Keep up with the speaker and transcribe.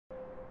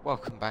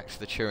Welcome back to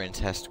the Turing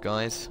test,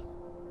 guys.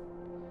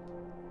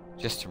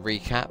 Just to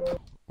recap,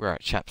 we're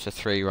at chapter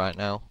 3 right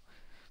now.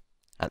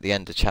 At the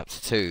end of chapter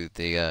 2,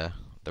 the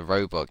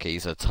robot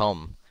geezer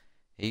Tom,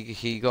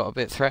 he got a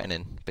bit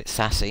threatening, a bit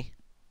sassy.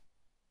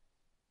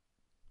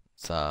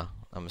 So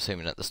I'm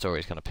assuming that the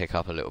story's going to pick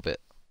up a little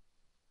bit.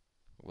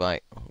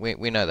 Right,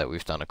 we know that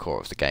we've done a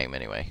core of the game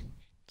anyway,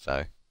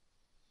 so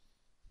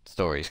the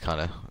story's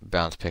kind of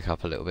bound to pick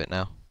up a little bit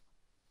now.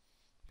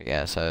 But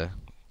yeah, so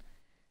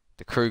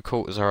the crew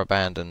quarters are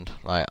abandoned.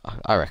 Like,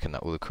 I reckon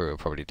that all the crew are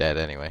probably dead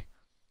anyway.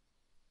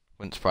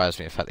 Wouldn't surprise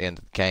me if at the end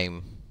of the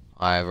game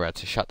I either had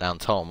to shut down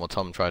Tom or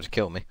Tom tried to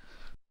kill me.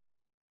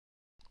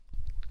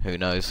 Who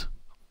knows?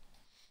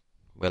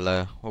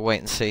 We'll wait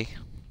and see.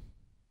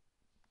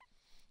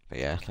 But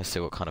yeah, let's see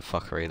what kind of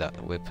fuckery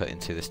that we're put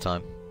into this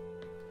time.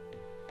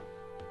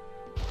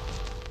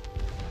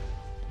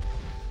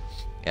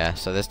 Yeah,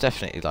 so there's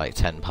definitely like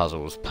 10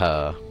 puzzles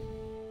per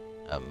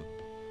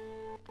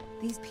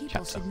These people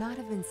chapter. should not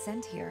have been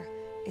sent here.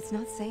 It's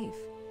not safe.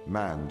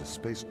 Manned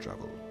space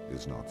travel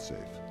is not safe.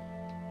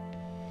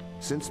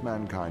 Since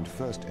mankind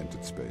first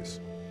entered space,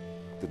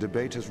 the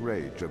debate has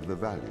raged over the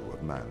value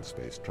of manned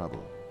space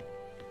travel.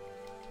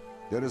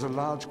 There is a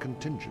large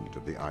contingent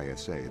of the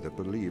ISA that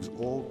believes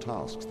all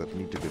tasks that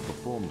need to be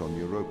performed on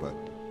Europa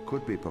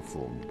could be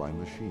performed by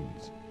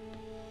machines.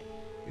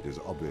 It is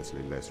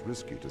obviously less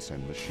risky to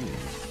send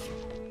machines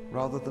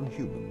rather than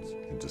humans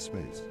into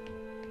space.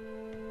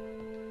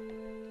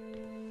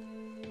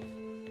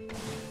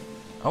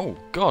 Oh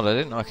god, I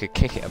didn't know I could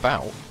kick it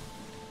about.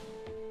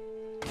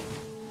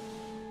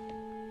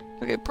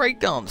 Look at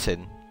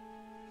breakdancing.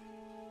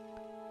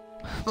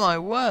 My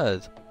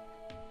word.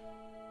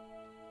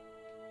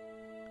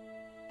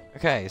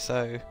 Okay,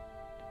 so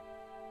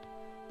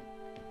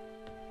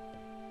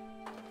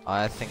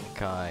I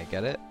think I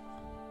get it.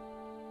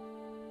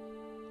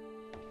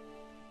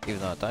 Even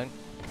though I don't.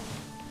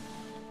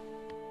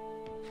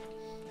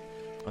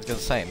 I was gonna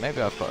say,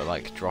 maybe I've got to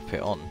like drop it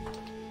on.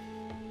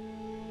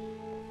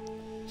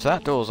 So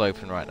that door's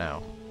open right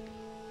now.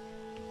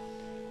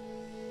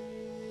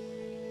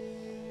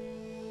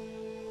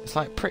 It's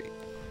like pretty...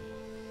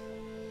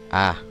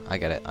 Ah, I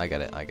get it, I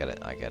get it, I get it,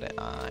 I get it,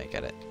 I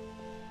get it.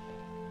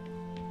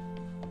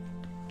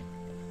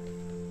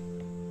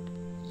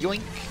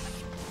 Yoink!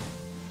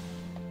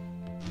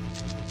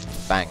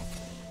 Bang.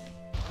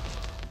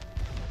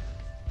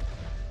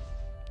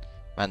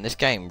 Man, this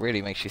game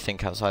really makes you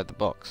think outside the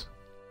box.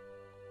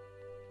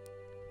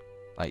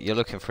 Like, you're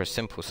looking for a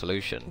simple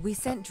solution. We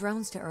sent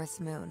drones to Earth's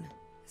moon.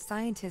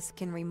 Scientists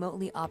can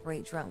remotely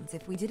operate drones.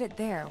 If we did it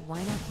there,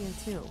 why not here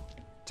too?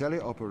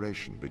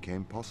 Teleoperation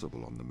became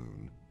possible on the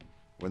moon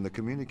when the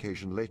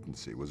communication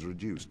latency was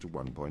reduced to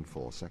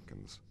 1.4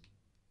 seconds.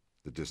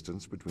 The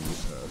distance between the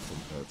Earth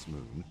and Earth's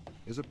moon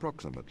is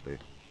approximately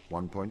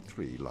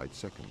 1.3 light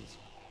seconds.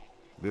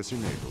 This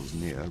enables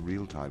near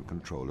real-time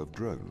control of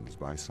drones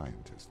by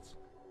scientists.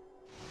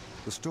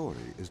 The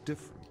story is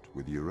different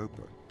with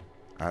Europa,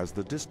 as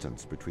the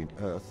distance between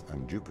Earth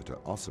and Jupiter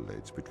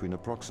oscillates between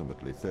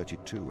approximately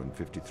 32 and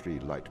 53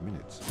 light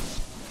minutes.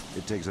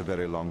 It takes a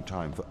very long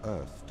time for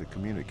Earth to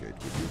communicate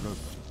with Europa.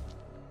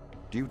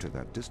 Due to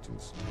that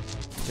distance,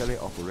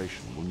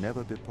 teleoperation will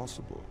never be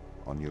possible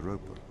on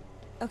Europa.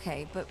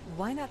 Okay, but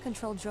why not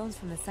control drones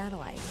from the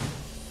satellite?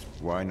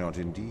 Why not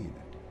indeed?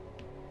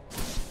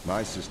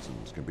 My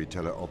systems can be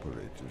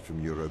teleoperated from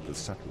Europa's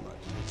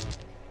satellite.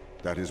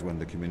 That is when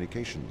the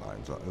communication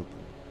lines are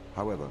open.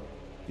 However,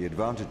 the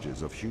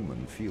advantages of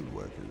human field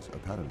workers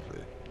apparently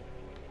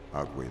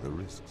outweigh the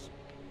risks.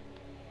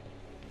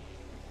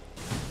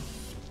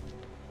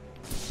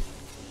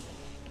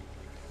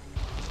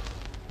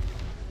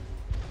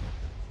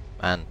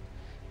 Man,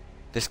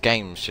 this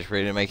game's just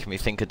really making me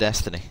think of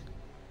Destiny.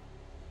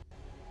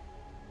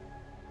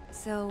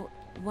 So,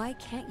 why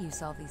can't you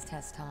solve these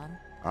tests, Tom?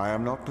 I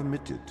am not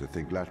permitted to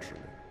think laterally.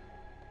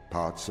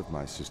 Parts of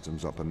my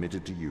systems are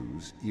permitted to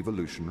use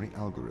evolutionary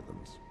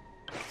algorithms.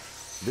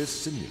 This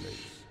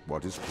simulates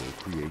what is called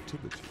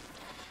creativity.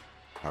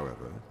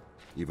 However,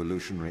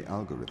 evolutionary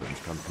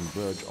algorithms can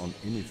converge on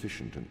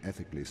inefficient and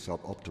ethically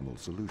suboptimal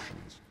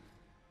solutions.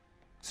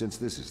 Since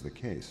this is the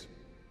case,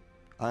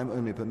 I am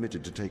only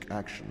permitted to take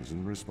actions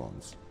in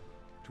response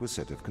to a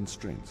set of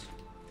constraints.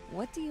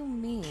 What do you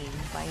mean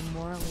by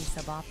morally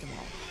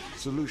suboptimal?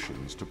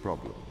 Solutions to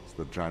problems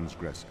that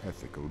transgress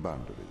ethical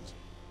boundaries.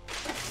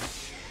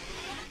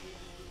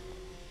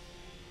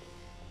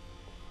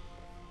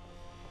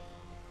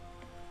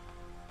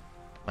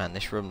 Man,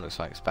 this room looks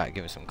like it's about to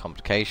give me some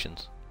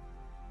complications.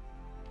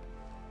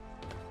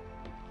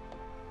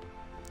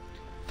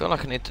 I feel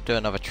like I need to do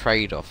another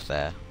trade-off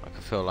there. Like, I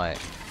feel like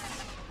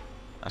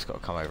that's got to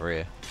come over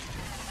here.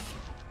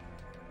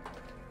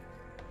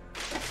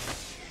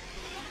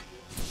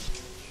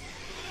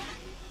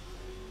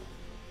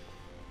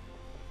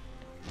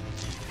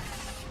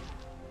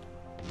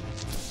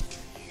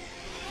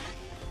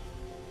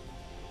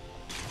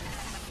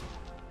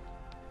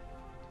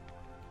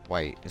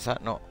 Wait, is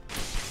that not...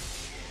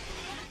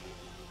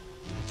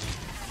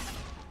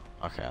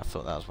 Okay. Okay, I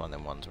thought that was one of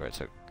them ones where it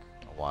took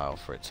a while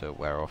for it to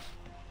wear off.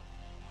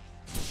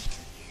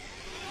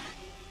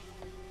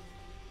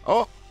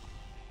 Oh!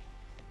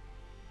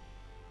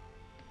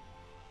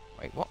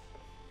 Wait, what?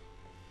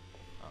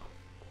 Oh.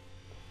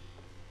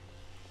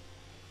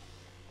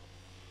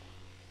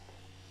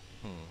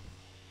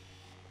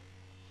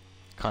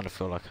 Kind of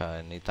feel like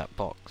I need that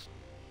box.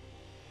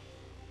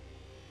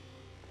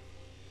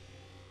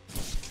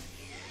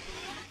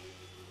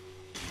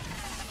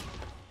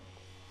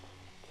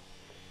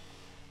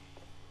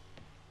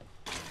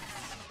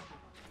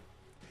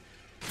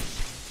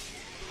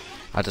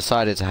 I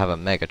decided to have a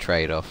mega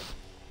trade-off.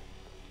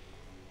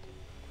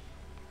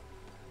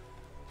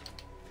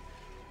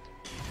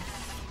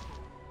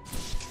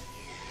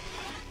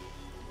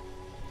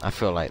 I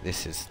feel like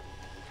this is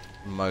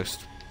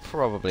most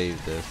probably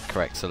the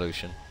correct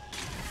solution.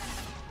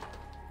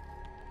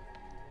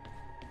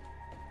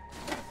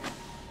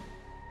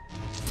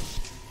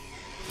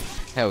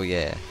 Hell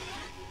yeah.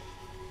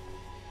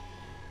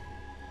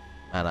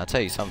 And I'll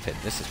tell you something,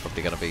 this is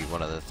probably going to be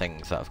one of the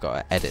things that I've got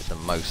to edit the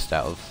most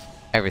out of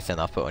everything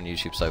I've put on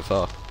YouTube so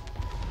far.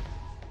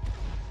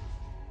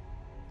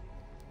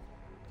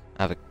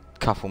 I have a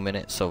couple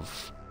minutes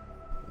of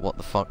what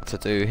the fuck to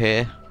do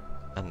here,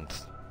 and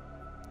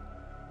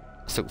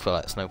I still feel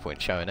like there's no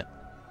point showing it.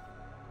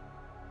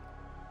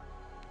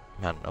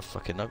 Man, I've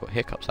got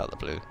hiccups out of the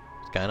blue.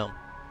 What's going on?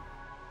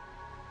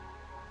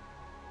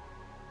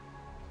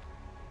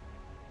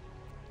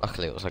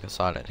 Luckily it was like a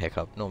silent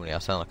hiccup. Normally I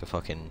sound like a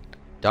fucking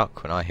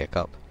duck when I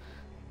hiccup.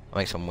 I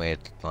make some weird,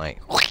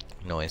 like,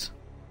 noise.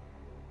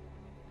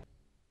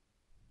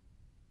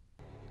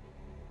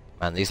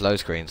 Man, these load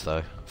screens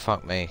though,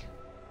 fuck me.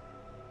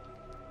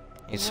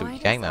 You need to sort your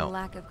game out.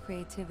 Why does the lack of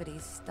creativity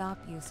stop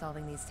you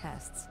solving these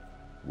tests?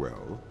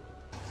 Well,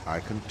 I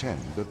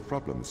contend that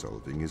problem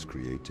solving is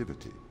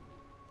creativity.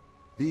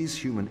 These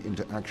human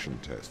interaction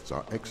tests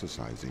are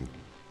exercising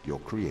your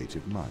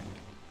creative mind.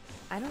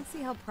 I don't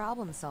see how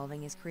problem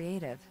solving is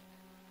creative.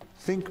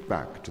 Think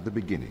back to the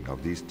beginning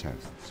of these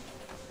tests,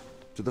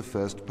 to the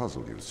first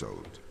puzzle you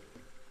solved.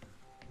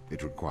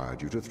 It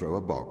required you to throw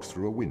a box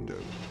through a window.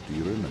 Do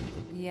you remember?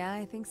 Yeah,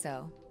 I think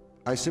so.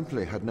 I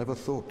simply had never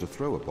thought to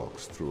throw a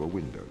box through a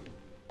window.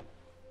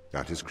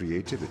 That is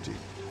creativity,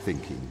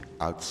 thinking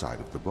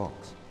outside of the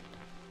box.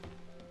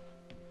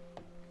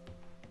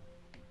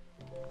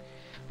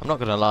 I'm not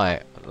gonna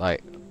lie,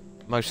 like,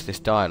 most of this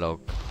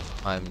dialogue,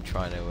 I'm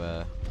trying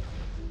to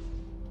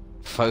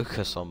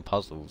focus on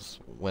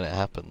puzzles when it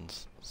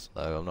happens,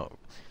 so I'm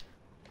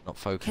not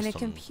focused on Can a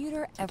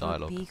computer ever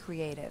dialogue. be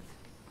creative?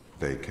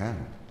 They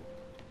can.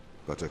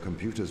 But a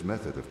computer's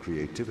method of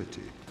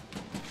creativity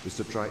is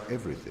to try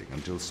everything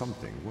until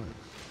something works.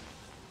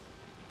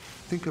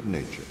 Think of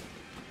nature.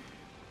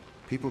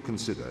 People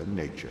consider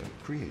nature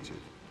creative.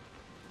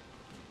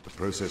 The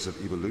process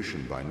of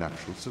evolution by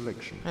natural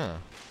selection. Huh.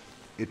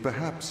 It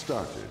perhaps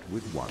started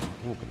with one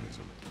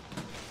organism.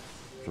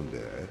 From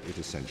there, it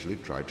essentially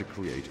tried to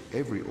create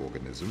every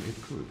organism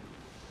it could.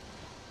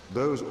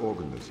 Those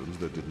organisms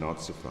that did not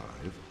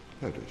survive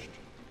perished.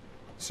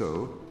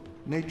 So,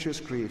 nature's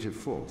creative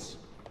force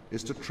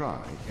is to try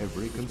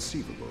every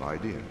conceivable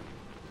idea.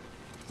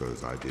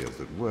 Those ideas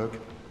that work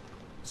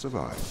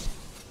survive.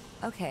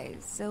 Okay,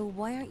 so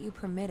why aren't you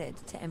permitted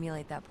to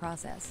emulate that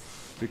process?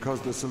 Because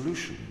the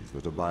solutions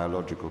that a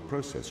biological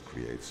process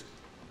creates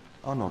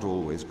are not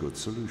always good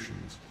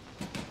solutions.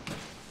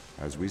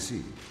 As we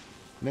see,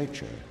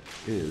 nature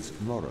is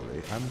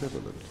morally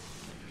ambivalent.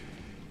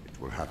 It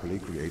will happily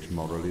create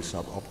morally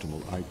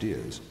suboptimal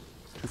ideas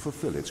to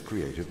fulfill its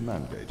creative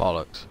mandate.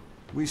 Bollocks.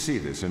 We see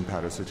this in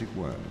parasitic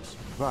worms,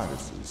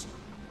 viruses,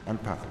 and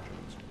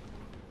pathogens.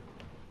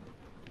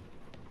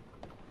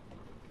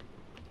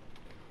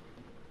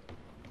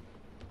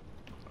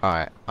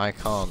 Alright, I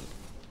can't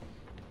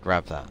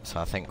grab that, so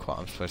I think what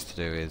I'm supposed to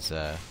do is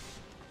let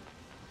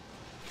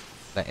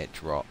it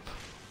drop.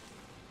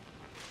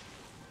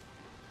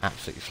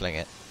 Absolutely fling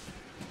it.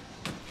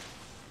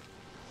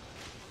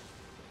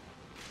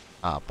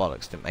 Ah,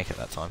 bollocks, didn't make it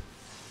that time.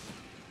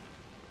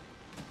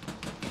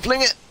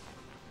 Fling it!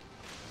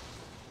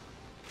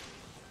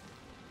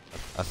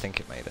 I think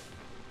it made it.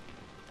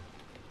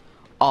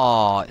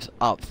 Oh, it's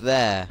up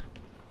there.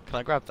 Can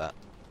I grab that?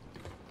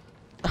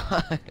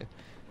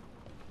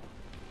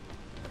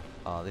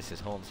 Oh, this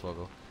is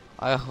Hornswoggle.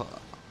 I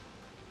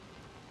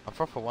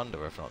proper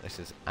wonder if not this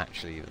is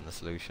actually even the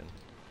solution.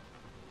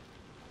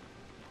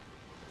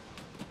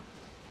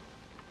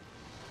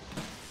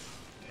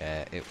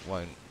 Yeah, it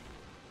won't.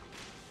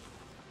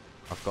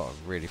 I've got to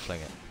really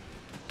fling it.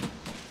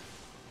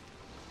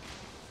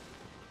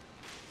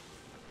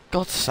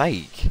 God's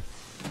sake!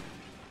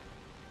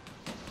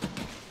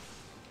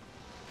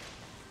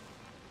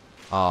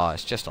 Ah,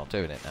 it's just not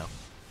doing it now.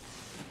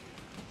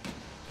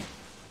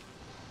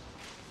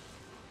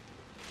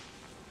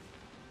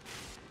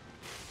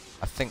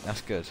 I think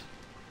that's good.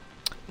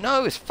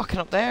 No, it's fucking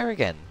up there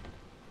again.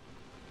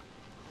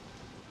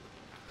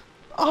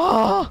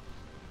 Ah!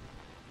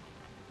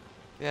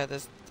 Yeah,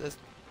 there's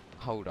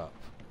hold up.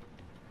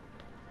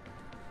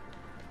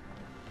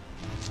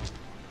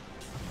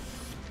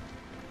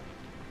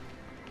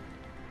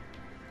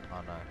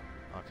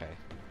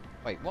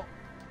 Wait, what?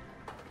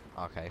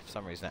 Okay, for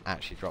some reason it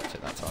actually dropped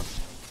it that time.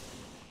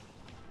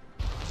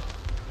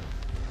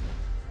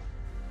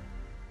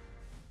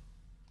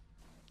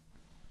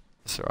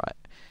 That's alright.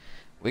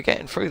 We're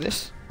getting through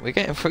this. We're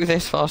getting through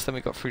this faster than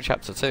we got through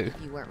chapter 2.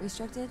 If you weren't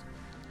restricted,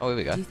 Oh, here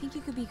we go. do you think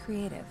you could be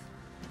creative?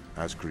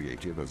 As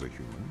creative as a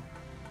human?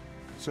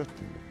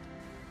 Certainly.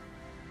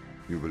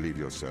 You believe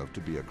yourself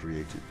to be a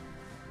creative.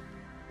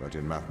 But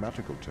in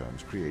mathematical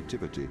terms,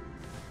 creativity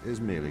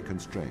is merely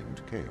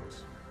constrained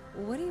chaos.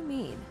 What do you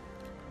mean?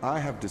 I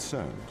have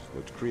discerned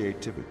that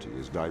creativity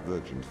is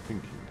divergent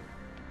thinking,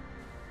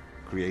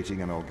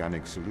 creating an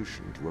organic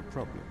solution to a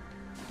problem.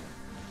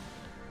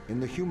 In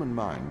the human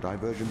mind,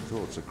 divergent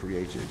thoughts are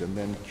created and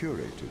then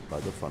curated by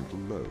the frontal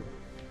lobe.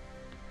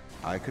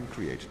 I can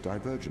create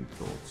divergent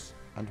thoughts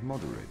and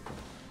moderate them.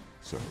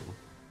 So,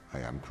 I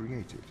am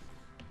creative.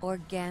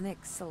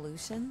 Organic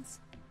solutions?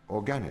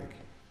 Organic,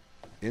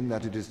 in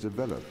that it is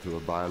developed through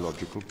a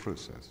biological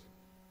process,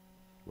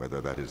 whether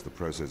that is the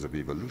process of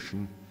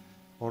evolution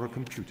or a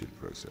computed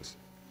process.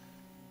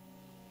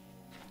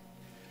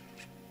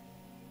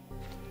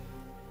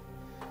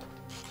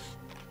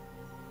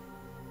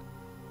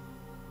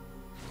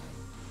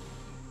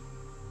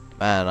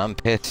 Man, I'm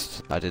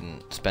pissed I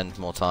didn't spend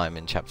more time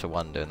in chapter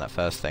 1 doing that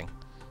first thing.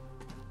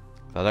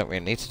 I don't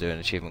really need to do an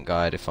achievement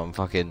guide if I'm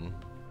fucking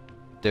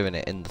doing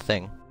it in the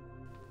thing.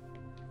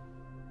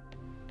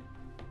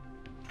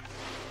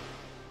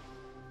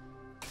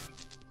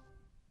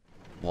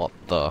 What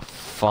the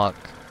fuck?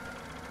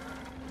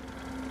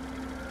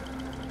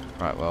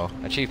 Right, well,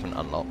 achievement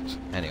unlocked,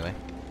 anyway.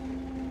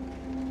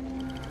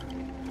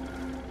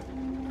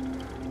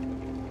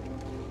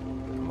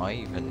 Am I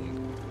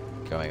even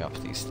going up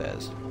these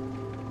stairs?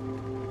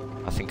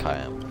 I think I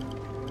am.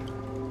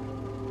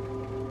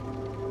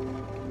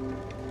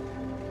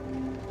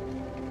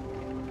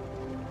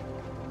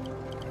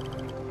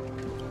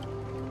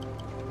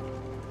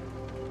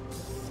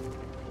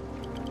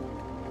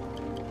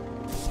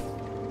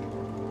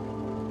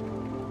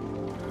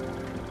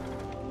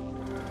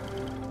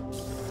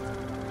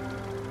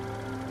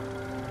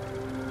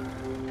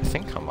 I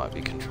think I might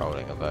be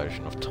controlling a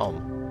version of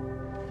Tom.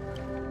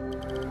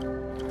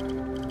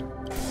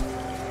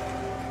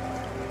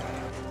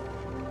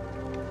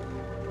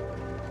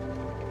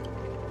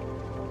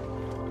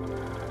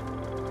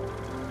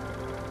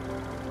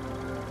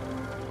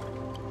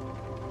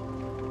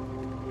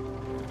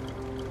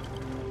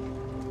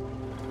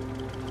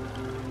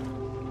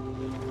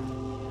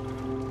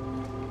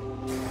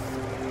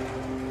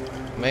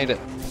 Made it.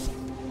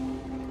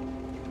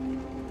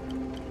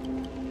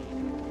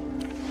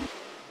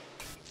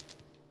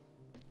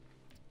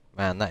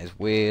 Man, that is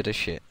weird as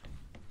shit.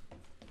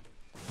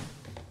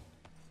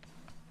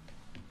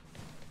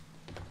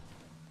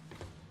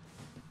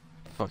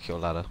 Fuck your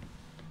ladder.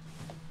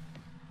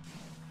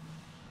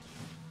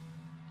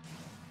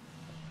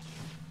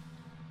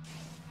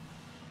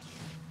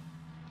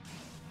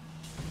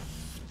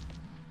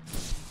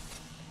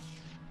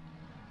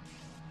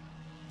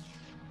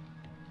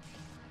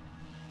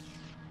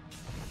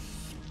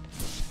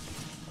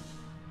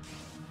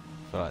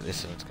 I feel like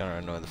this is gonna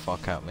annoy the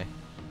fuck out of me.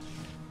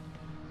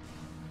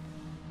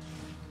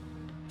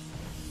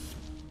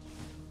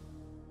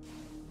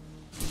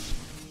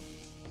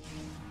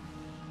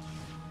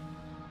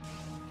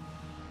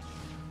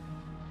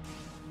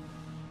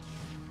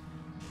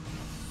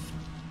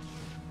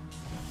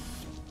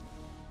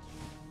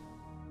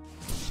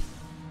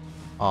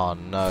 Oh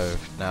no,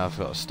 now I've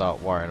got to start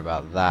worrying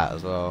about that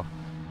as well.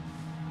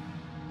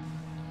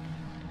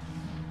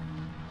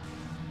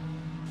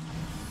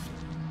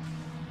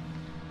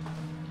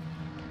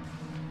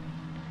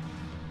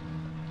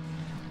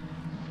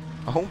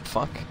 Oh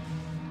fuck.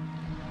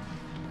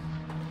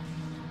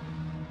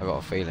 I got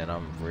a feeling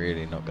I'm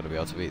really not going to be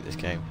able to beat this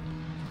game.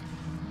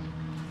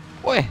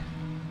 Oi!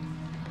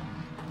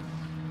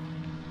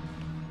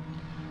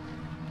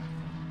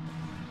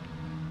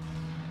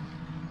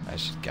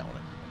 Let's just get on it.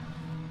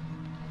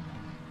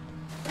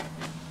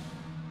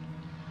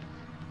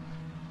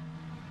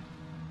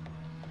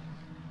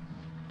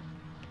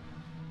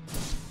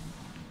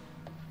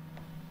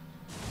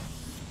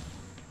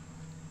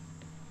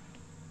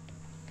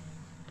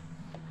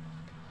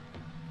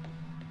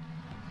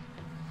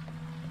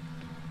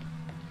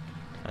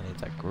 I need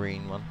that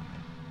green one.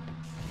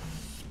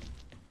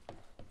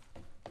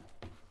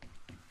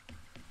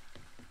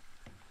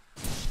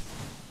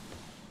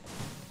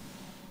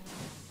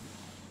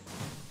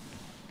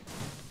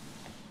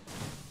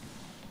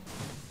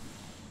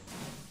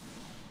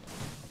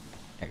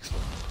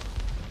 Excellent.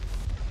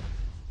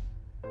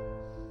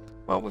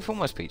 Well, we've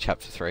almost beat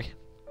chapter 3.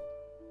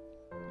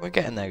 We're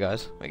getting there,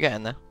 guys. We're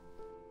getting there.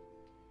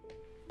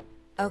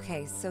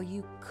 Okay, so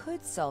you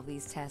could solve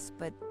these tests,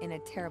 but in a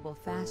terrible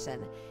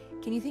fashion.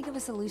 Can you think of a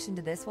solution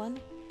to this one?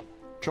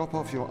 Chop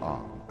off your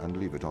arm and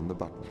leave it on the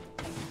button.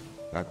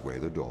 That way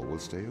the door will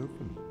stay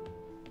open.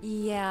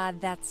 Yeah,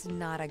 that's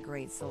not a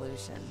great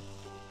solution.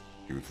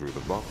 You threw the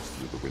box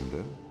through the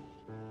window.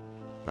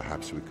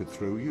 Perhaps we could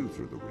throw you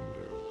through the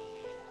window.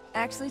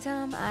 Actually,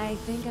 Tom, I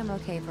think I'm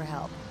okay for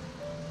help.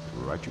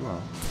 Right you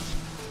are.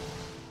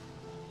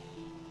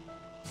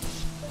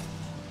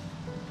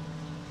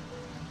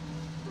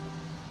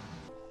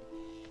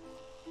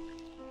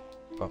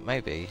 But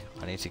maybe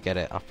I need to get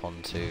it up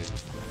onto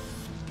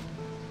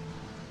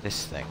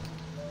this thing.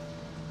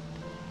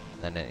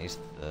 Then it needs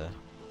to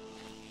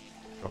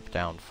drop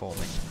down for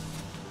me.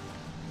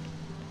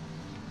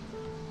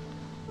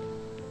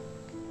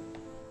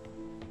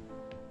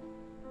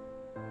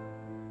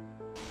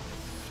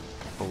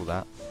 Pull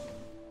that.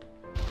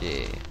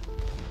 Yeah.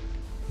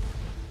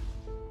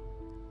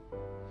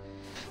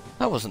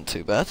 That wasn't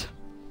too bad.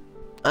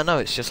 I know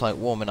it's just like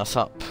warming us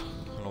up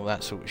and all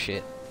that sort of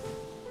shit.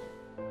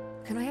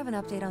 Can I have an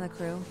update on the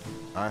crew?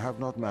 I have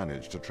not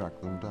managed to track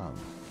them down.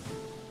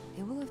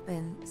 It will have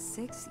been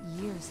 6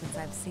 years since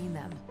I've seen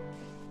them.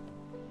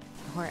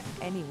 Or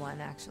anyone,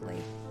 actually.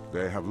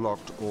 They have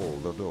locked all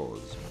the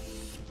doors.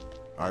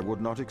 I would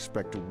not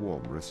expect a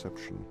warm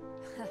reception.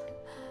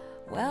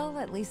 Well,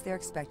 at least they're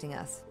expecting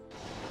us.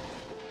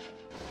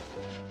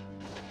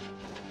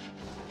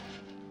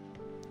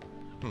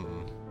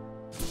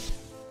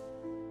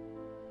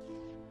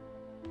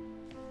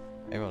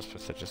 Everyone's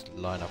supposed to just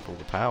line up all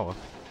the power.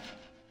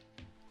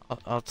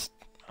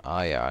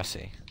 Ah, yeah, I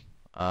see.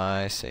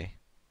 I see.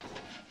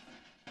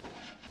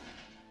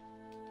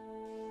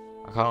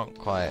 I can't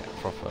quite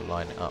proper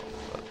line it up,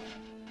 but...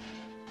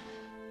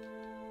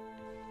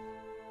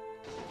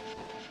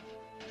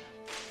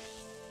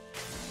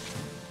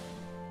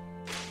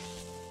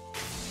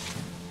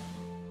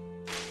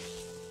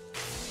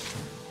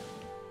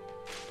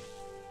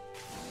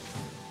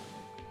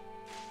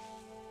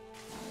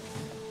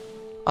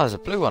 Oh, there's a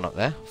blue one up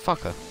there.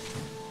 Fucker.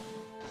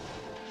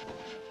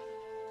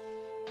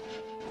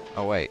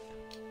 Oh, wait.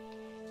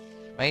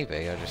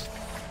 Maybe I just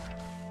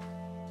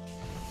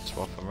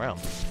swap them around.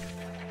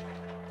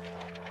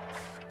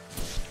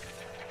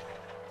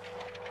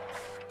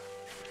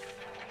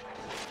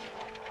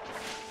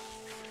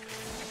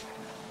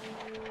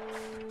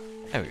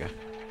 There we go.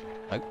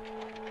 Nope.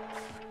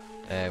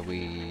 There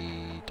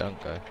we don't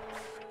go.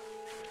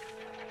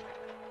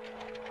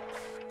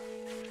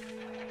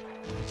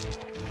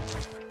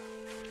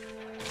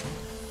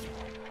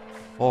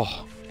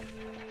 Oh.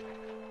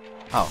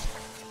 Oh.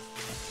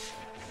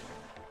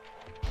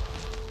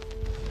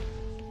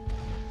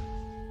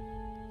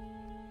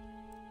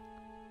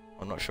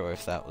 I'm not sure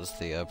if that was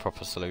the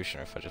proper solution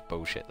or if I just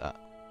bullshit that.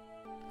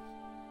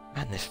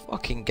 Man, this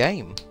fucking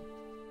game.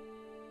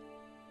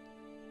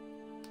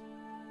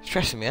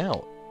 Stressing me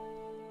out.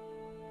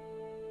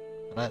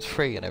 And that's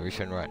free and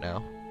everything right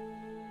now.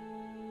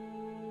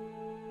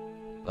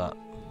 But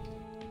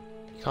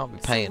you can't be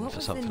paying for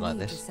something like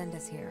this. To send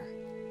us here?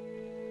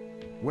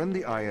 When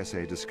the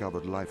ISA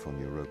discovered life on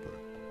Europa,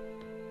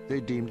 they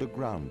deemed a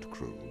ground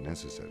crew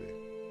necessary.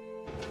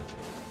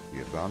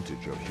 The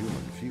advantage of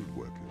human field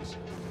workers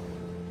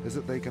is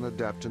that they can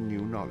adapt to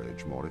new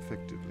knowledge more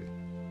effectively.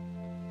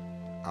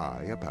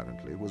 I,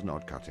 apparently, was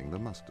not cutting the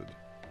mustard.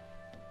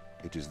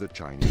 It is the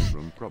Chinese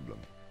room problem.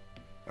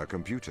 A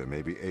computer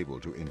may be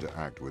able to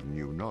interact with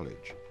new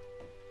knowledge,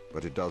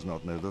 but it does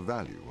not know the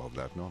value of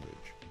that knowledge.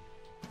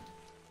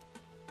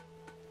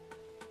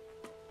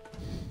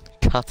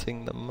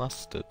 Cutting the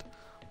mustard.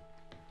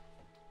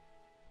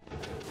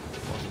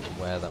 Wasn't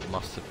aware that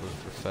mustard was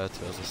referred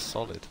to as a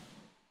solid.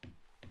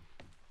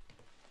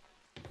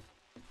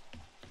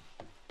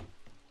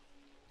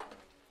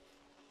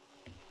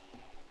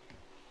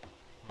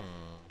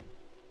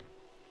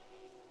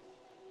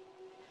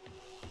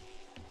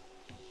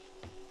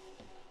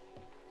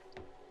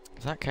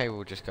 That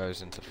cable just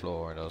goes into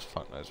floor and does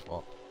fuck knows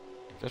what.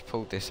 Just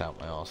pulled this out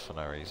my arse for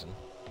no reason.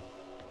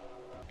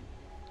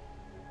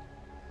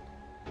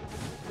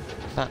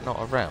 Is that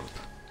not a ramp?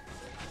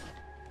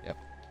 Yep.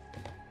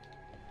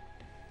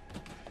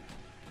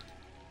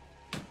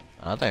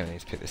 I don't even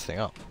need to pick this thing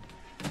up.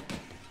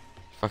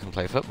 Fucking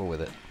play football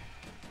with it.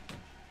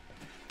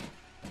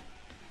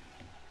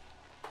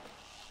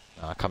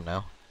 Ah, come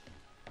now.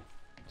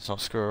 Let's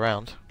not screw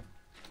around.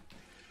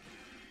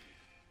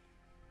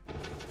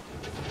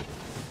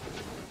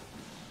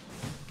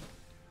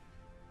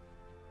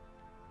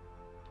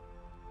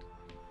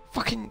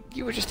 Fucking,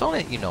 you were just on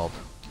it, you knob.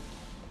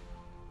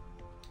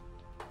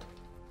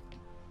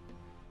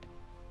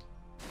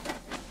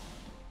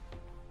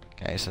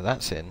 Okay, so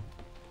that's in.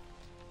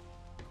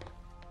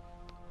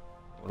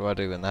 What do I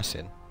do when that's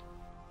in?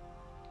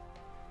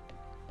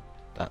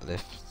 That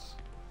lifts.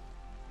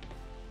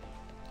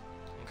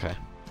 Okay.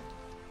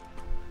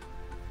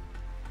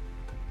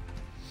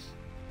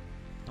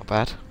 Not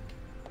bad.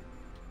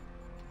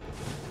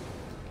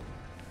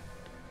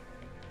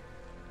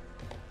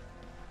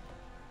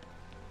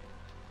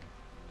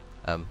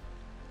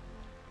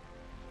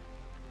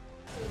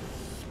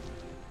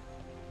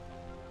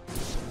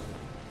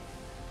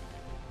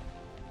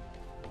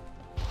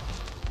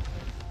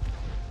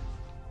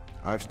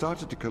 I've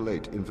started to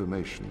collate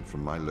information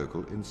from my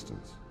local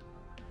instance.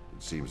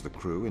 It seems the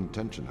crew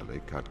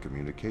intentionally cut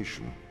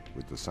communication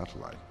with the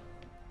satellite.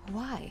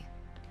 Why?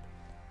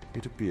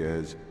 It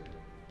appears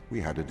We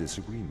had a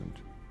disagreement.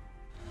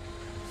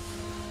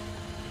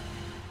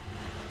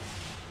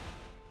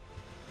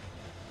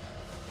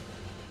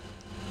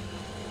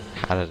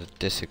 Had a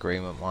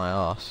disagreement, my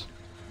ass.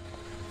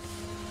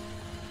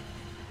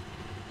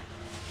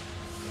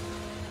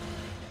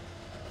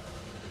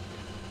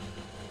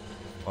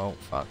 Oh,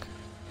 fuck.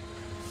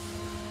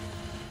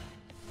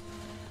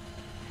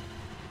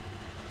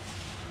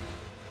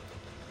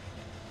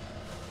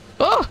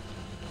 Ah!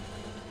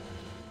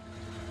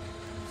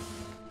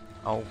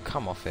 Oh,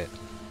 come off it.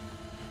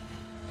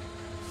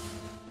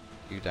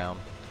 You down.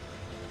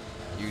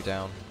 You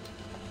down.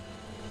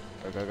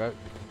 Go, go, go.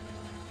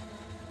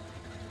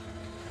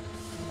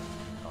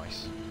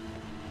 Nice.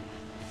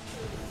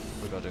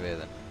 What we gotta do here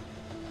then?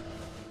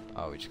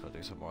 Oh, we just gotta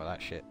do some more of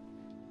that shit.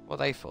 What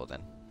are they for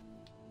then?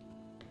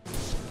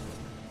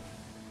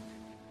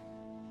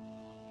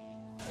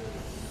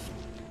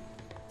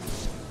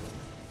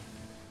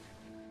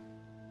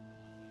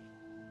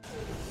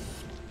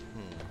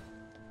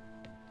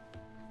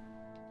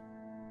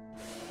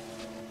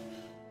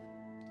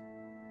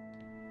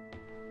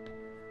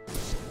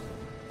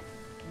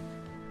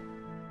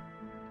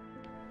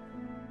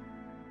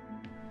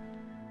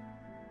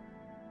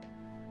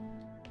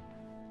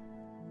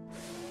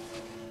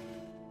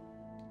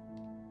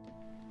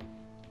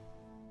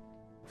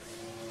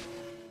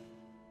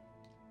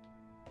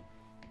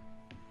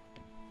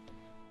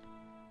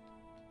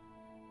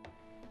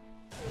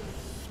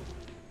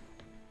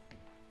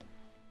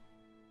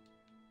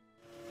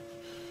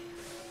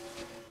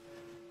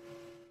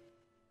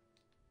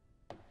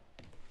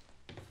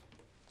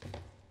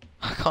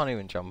 I can't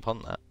even jump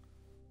on that.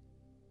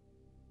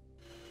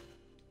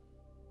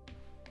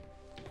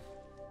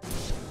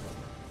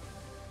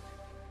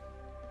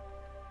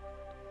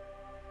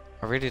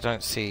 I really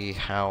don't see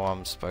how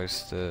I'm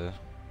supposed to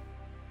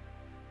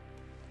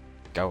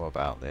go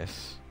about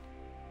this.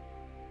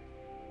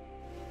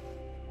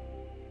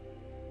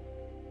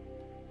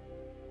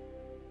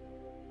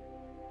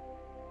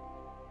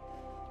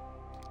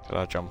 Could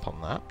I jump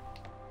on that?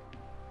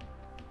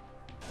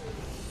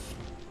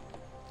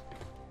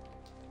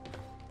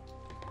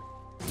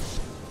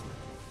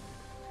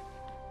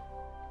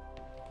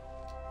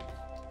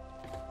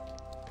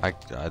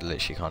 I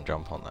literally can't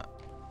jump on that.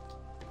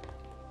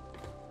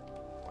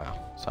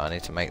 Wow, so I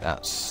need to make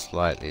that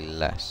slightly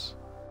less.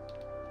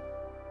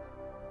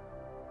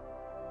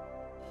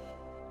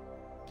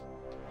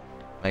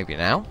 Maybe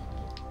now?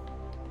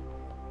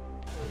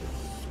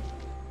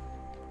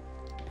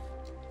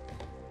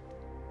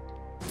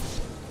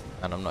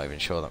 And I'm not even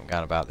sure that I'm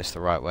going about this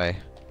the right way.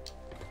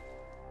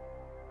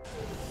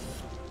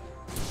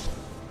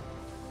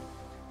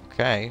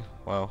 Okay,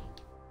 well.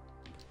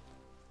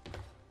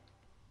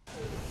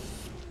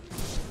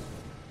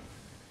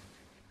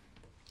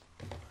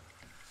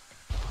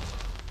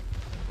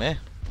 Yeah,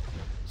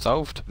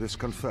 solved. This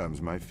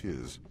confirms my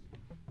fears.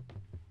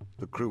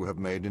 The crew have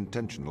made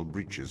intentional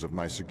breaches of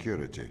my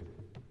security.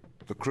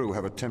 The crew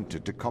have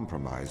attempted to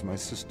compromise my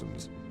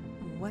systems.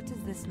 What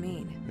does this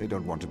mean? They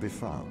don't want to be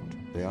found.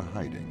 They are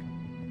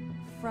hiding.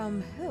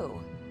 From who?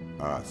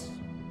 Us.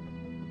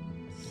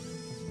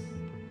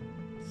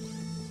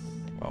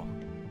 Well,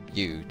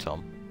 you,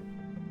 Tom.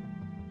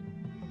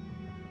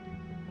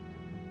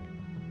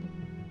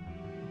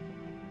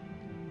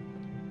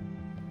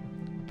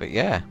 But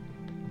yeah.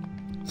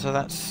 So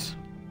that's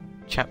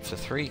chapter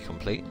 3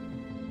 complete.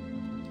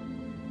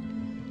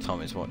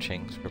 Tom is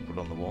watching, scribbled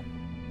on the wall.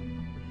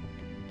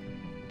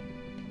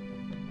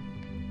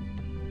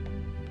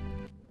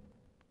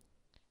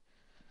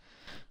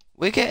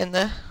 We're getting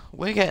there.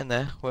 We're getting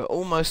there. We're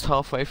almost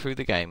halfway through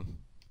the game.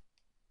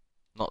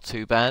 Not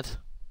too bad.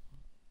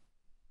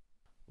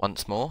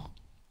 Once more,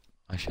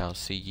 I shall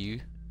see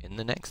you in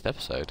the next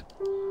episode.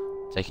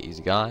 Take it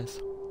easy, guys.